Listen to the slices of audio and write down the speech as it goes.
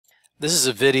This is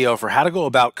a video for how to go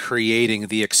about creating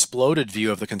the exploded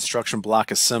view of the construction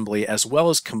block assembly as well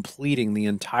as completing the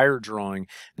entire drawing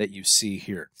that you see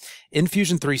here. In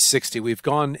Fusion 360, we've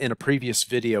gone in a previous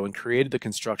video and created the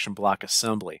construction block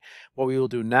assembly. What we will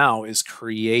do now is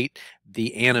create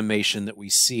the animation that we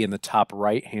see in the top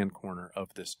right-hand corner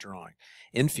of this drawing.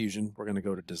 In Fusion, we're going to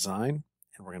go to Design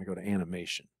and we're going to go to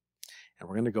Animation. And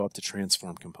we're going to go up to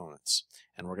Transform Components.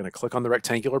 And we're going to click on the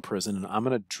rectangular prism, and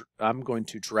I'm going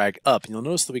to drag up. And you'll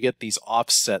notice that we get these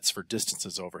offsets for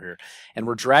distances over here. And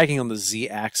we're dragging on the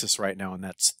Z-axis right now, and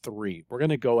that's 3. We're going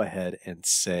to go ahead and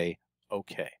say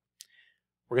OK.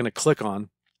 We're going to click on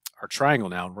our triangle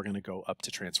now, and we're going to go up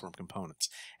to Transform Components.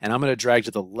 And I'm going to drag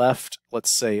to the left,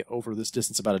 let's say, over this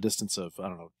distance, about a distance of, I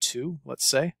don't know, 2, let's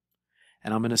say.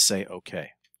 And I'm going to say OK.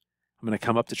 I'm going to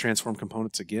come up to Transform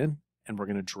Components again, and we're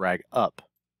going to drag up,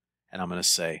 and I'm going to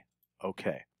say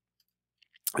OK.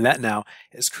 And that now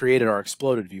has created our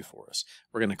exploded view for us.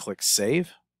 We're going to click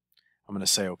Save. I'm going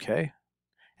to say OK.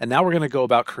 And now we're going to go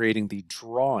about creating the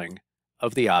drawing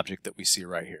of the object that we see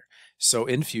right here. So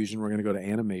in Fusion, we're going to go to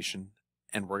Animation,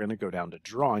 and we're going to go down to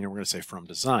Drawing, and we're going to say From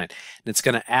Design. And it's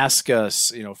going to ask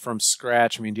us, from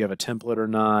scratch, do you have a template or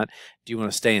not? Do you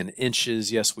want to stay in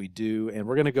inches? Yes, we do. And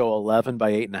we're going to go 11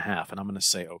 by 8.5, and I'm going to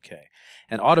say OK.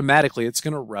 And automatically, it's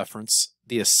going to reference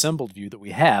the assembled view that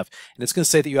we have, and it's going to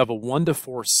say that you have a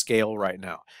 1:4 scale right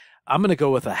now. I'm going to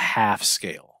go with a half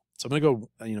scale. So I'm going to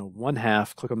go,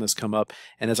 1/2, click on this, come up,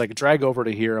 and as I drag over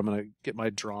to here, I'm going to get my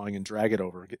drawing and drag it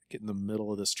over, get in the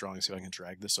middle of this drawing, see if I can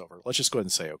drag this over. Let's just go ahead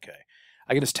and say OK.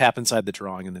 I can just tap inside the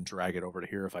drawing and then drag it over to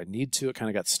here if I need to. It kind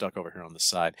of got stuck over here on the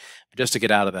side. But just to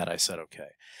get out of that, I said OK.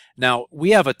 Now,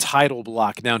 we have a title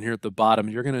block down here at the bottom.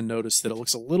 You're going to notice that it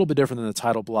looks a little bit different than the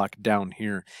title block down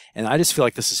here. And I just feel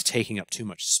like this is taking up too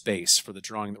much space for the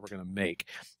drawing that we're going to make.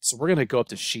 So we're going to go up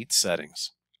to Sheet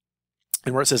Settings.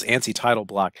 And where it says Anti-Title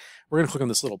Block, we're going to click on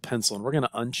this little pencil, and we're going to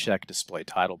uncheck Display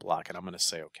Title Block, and I'm going to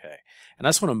say OK. And I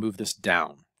just want to move this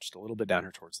down, just a little bit down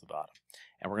here towards the bottom.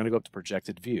 And we're going to go up to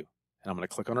Projected View. And I'm going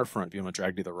to click on our front view. I'm going to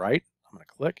drag to the right. I'm going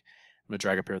to click. I'm going to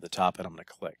drag up here at the top, and I'm going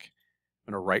to click.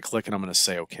 I'm going to right click, and I'm going to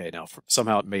say OK. Now,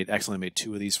 somehow it accidentally made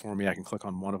 2 of these for me. I can click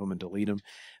on one of them and delete them.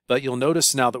 But you'll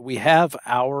notice now that we have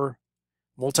our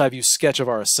multi-view sketch of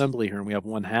our assembly here, and we have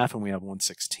 1/2 and we have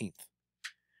 1/16.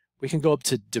 We can go up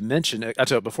to Dimension.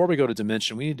 Before we go to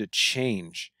Dimension, we need to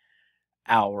change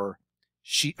our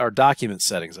document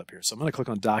settings up here. So I'm going to click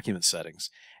on Document Settings,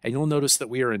 and you'll notice that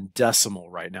we are in decimal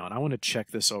right now. And I want to check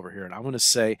this over here, and I want to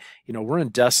say, we're in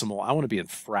decimal. I want to be in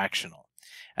fractional.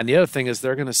 And the other thing is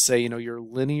they're going to say, your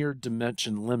linear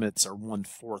dimension limits are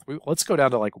 1/4. Let's go down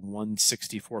to like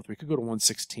 1/64. We could go to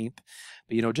 1/16,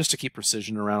 but just to keep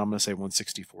precision around, I'm going to say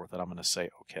 1/64, and I'm going to say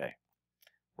OK.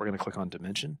 We're going to click on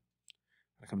Dimension.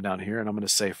 I come down here, and I'm going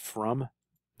to say from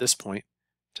this point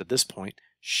to this point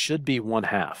should be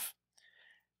 1/2.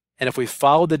 And if we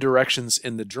follow the directions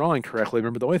in the drawing correctly,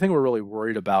 remember the only thing we're really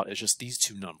worried about is just these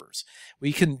 2 numbers.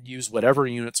 We can use whatever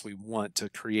units we want to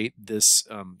create this,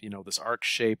 this arc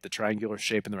shape, the triangular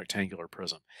shape, and the rectangular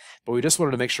prism. But we just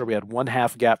wanted to make sure we had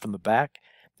 1/2 gap from the back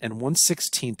and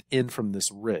 1/16 in from this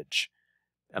ridge.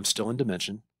 I'm still in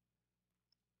Dimension.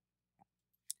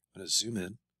 I'm going to zoom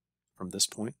in. From this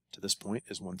point to this point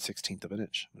is 1/16 of an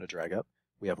inch. I'm going to drag up.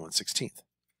 We have 1/16.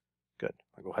 Good.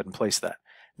 I'll go ahead and place that.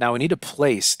 Now we need to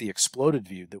place the exploded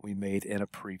view that we made in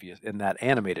that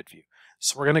animated view.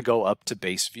 So we're going to go up to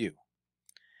Base View.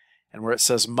 And where it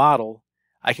says Model,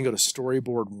 I can go to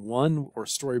Storyboard 1 or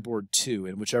Storyboard 2,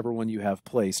 and whichever one you have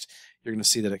placed, you're going to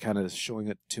see that it kind of is showing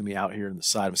it to me out here in the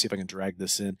side. Let's see if I can drag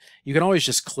this in. You can always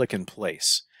just click and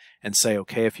place and say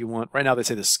OK if you want. Right now they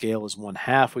say the scale is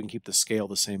 1/2. We can keep the scale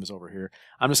the same as over here.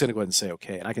 I'm just going to go ahead and say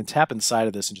OK. And I can tap inside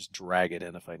of this and just drag it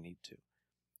in if I need to.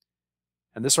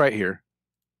 And this right here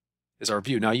is our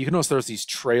view. Now you can notice there's these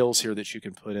trails here that you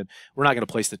can put in. We're not going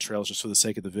to place the trails just for the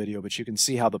sake of the video, but you can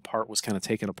see how the part was kind of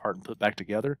taken apart and put back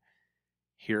together.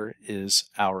 Here is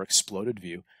our exploded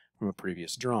view from a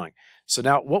previous drawing. So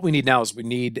now what we need now is we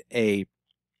need a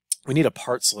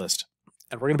parts list.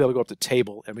 And we're going to be able to go up to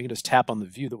Table, and we can just tap on the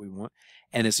view that we want.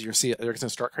 And as you can see, they're going to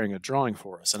start creating a drawing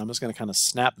for us. And I'm just going to kind of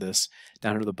snap this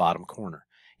down to the bottom corner.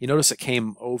 You notice it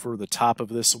came over the top of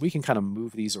this, so we can kind of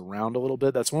move these around a little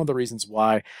bit. That's one of the reasons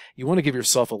why you want to give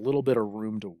yourself a little bit of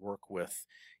room to work with,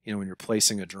 when you're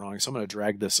placing a drawing. So I'm going to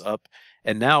drag this up,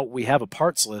 and now we have a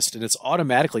parts list, and it's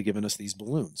automatically given us these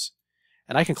balloons.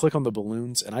 And I can click on the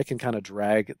balloons, and I can kind of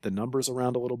drag the numbers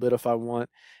around a little bit if I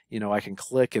want. I can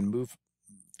click and move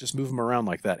Just move them around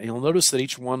like that. And you'll notice that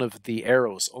each one of the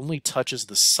arrows only touches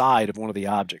the side of one of the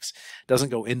objects. It doesn't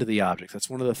go into the object. That's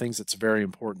one of the things that's very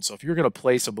important. So if you're going to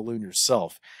place a balloon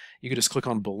yourself, you can just click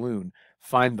on balloon,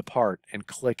 find the part, and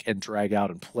click and drag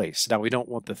out and place. Now we don't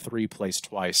want the 3 placed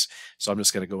twice, so I'm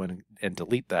just going to go in and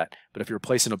delete that. But if you're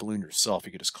placing a balloon yourself,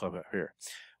 you can just click out here.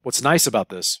 What's nice about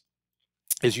this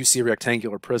is you see a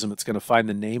rectangular prism, it's going to find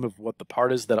the name of what the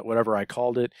part is, that whatever I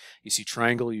called it. You see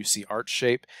triangle, you see arch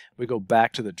shape. We go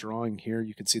back to the drawing here,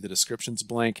 you can see the description's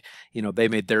blank. You know, they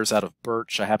made theirs out of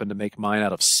birch. I happen to make mine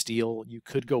out of steel. You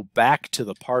could go back to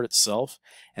the part itself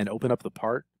and open up the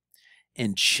part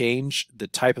and change the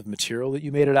type of material that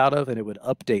you made it out of, and it would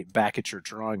update back at your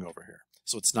drawing over here.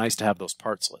 So it's nice to have those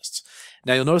parts lists.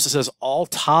 Now you'll notice it says all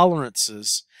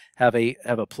tolerances have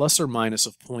a plus or minus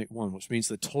of 0.1, which means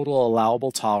the total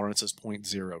allowable tolerance is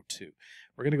 0.02.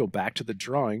 We're going to go back to the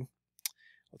drawing.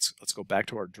 Let's go back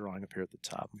to our drawing up here at the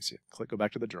top. Let me see. Go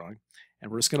back to the drawing,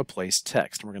 and we're just going to place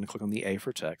text. And we're going to click on the A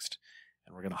for text,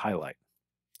 and we're going to highlight.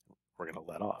 We're going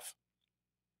to let off.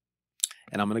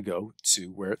 And I'm going to go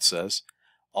to where it says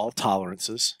all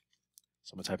tolerances.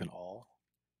 So I'm going to type in all.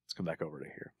 Let's come back over to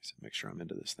here. So make sure I'm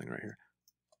into this thing right here.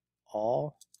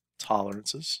 All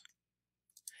tolerances.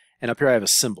 And up here I have a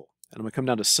symbol. And I'm going to come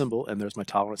down to symbol, and there's my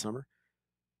tolerance number.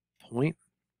 Point.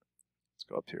 Let's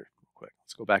go up here real quick.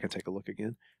 Let's go back and take a look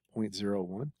again.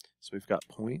 0.01. So we've got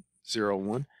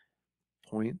 0.01.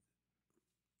 My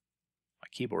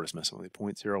keyboard is messing with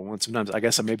me. 0.01. Sometimes, I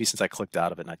guess maybe since I clicked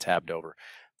out of it and I tabbed over.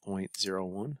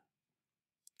 0.01.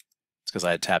 It's because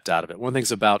I had tapped out of it. One of the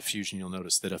things about Fusion, you'll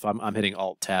notice that if I'm hitting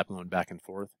Alt-Tab going back and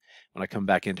forth, when I come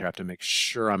back in here, I have to make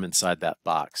sure I'm inside that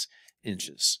box,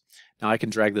 inches. Now I can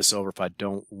drag this over if I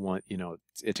don't want, you know,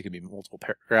 it to be multiple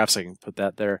paragraphs. I can put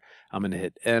that there. I'm going to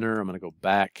hit Enter. I'm going to go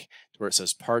back to where it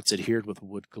says parts adhered with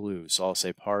wood glue. So I'll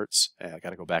say parts. I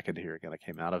got to go back into here again. I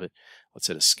came out of it. Let's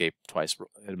hit Escape twice.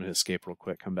 I'm going to hit Escape real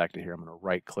quick. Come back to here. I'm going to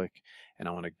right click and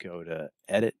I want to go to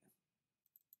Edit.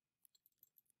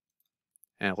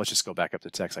 And let's just go back up to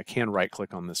text. I can right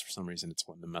click on this for some reason. It's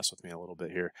wanting to mess with me a little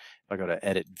bit here. If I go to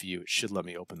Edit View, it should let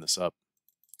me open this up.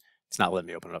 It's not letting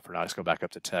me open it up for now. Just go back up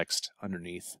to text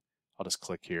underneath. I'll just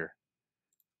click here.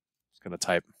 I'm going to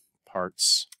type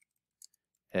parts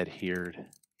adhered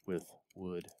with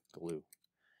wood glue.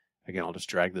 Again, I'll just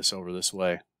drag this over this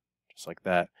way, just like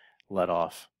that. Let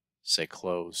off, say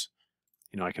close.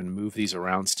 You know, I can move these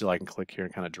around still. I can click here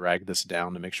and kind of drag this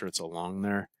down to make sure it's along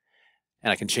there.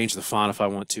 And I can change the font if I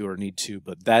want to or need to,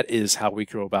 but that is how we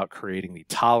go about creating the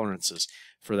tolerances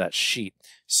for that sheet.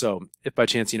 So if by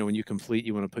chance, you know, when you complete,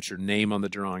 you want to put your name on the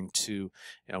drawing too.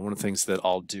 You know, one of the things that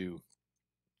I'll do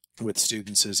with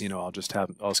students is, you know, I'll just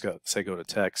say go to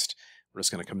text. We're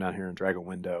just going to come down here and drag a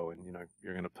window, and, you know,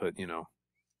 you're going to put, you know,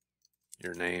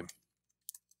 your name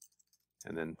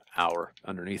and then hour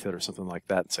underneath it or something like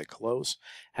that and say close.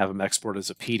 Have them export as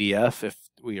a PDF if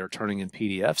we are turning in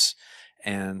PDFs.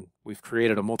 And we've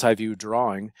created a multi-view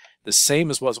drawing, the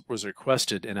same as what was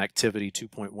requested in activity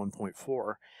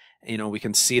 2.1.4. You know, we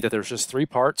can see that there's just 3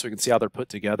 parts. We can see how they're put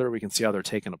together. We can see how they're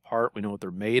taken apart. We know what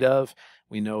they're made of.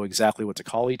 We know exactly what to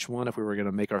call each one if we were going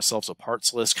to make ourselves a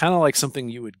parts list, kind of like something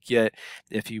you would get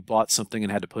if you bought something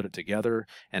and had to put it together,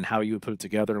 and how you would put it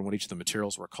together and what each of the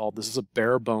materials were called. This is a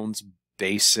bare bones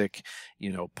basic,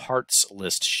 you know, parts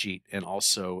list sheet, and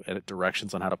also edit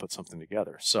directions on how to put something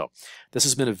together. So this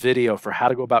has been a video for how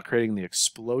to go about creating the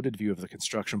exploded view of the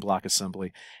construction block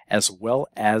assembly, as well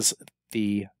as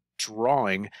the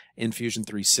drawing in Fusion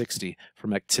 360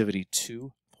 from activity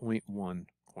 2.1.4.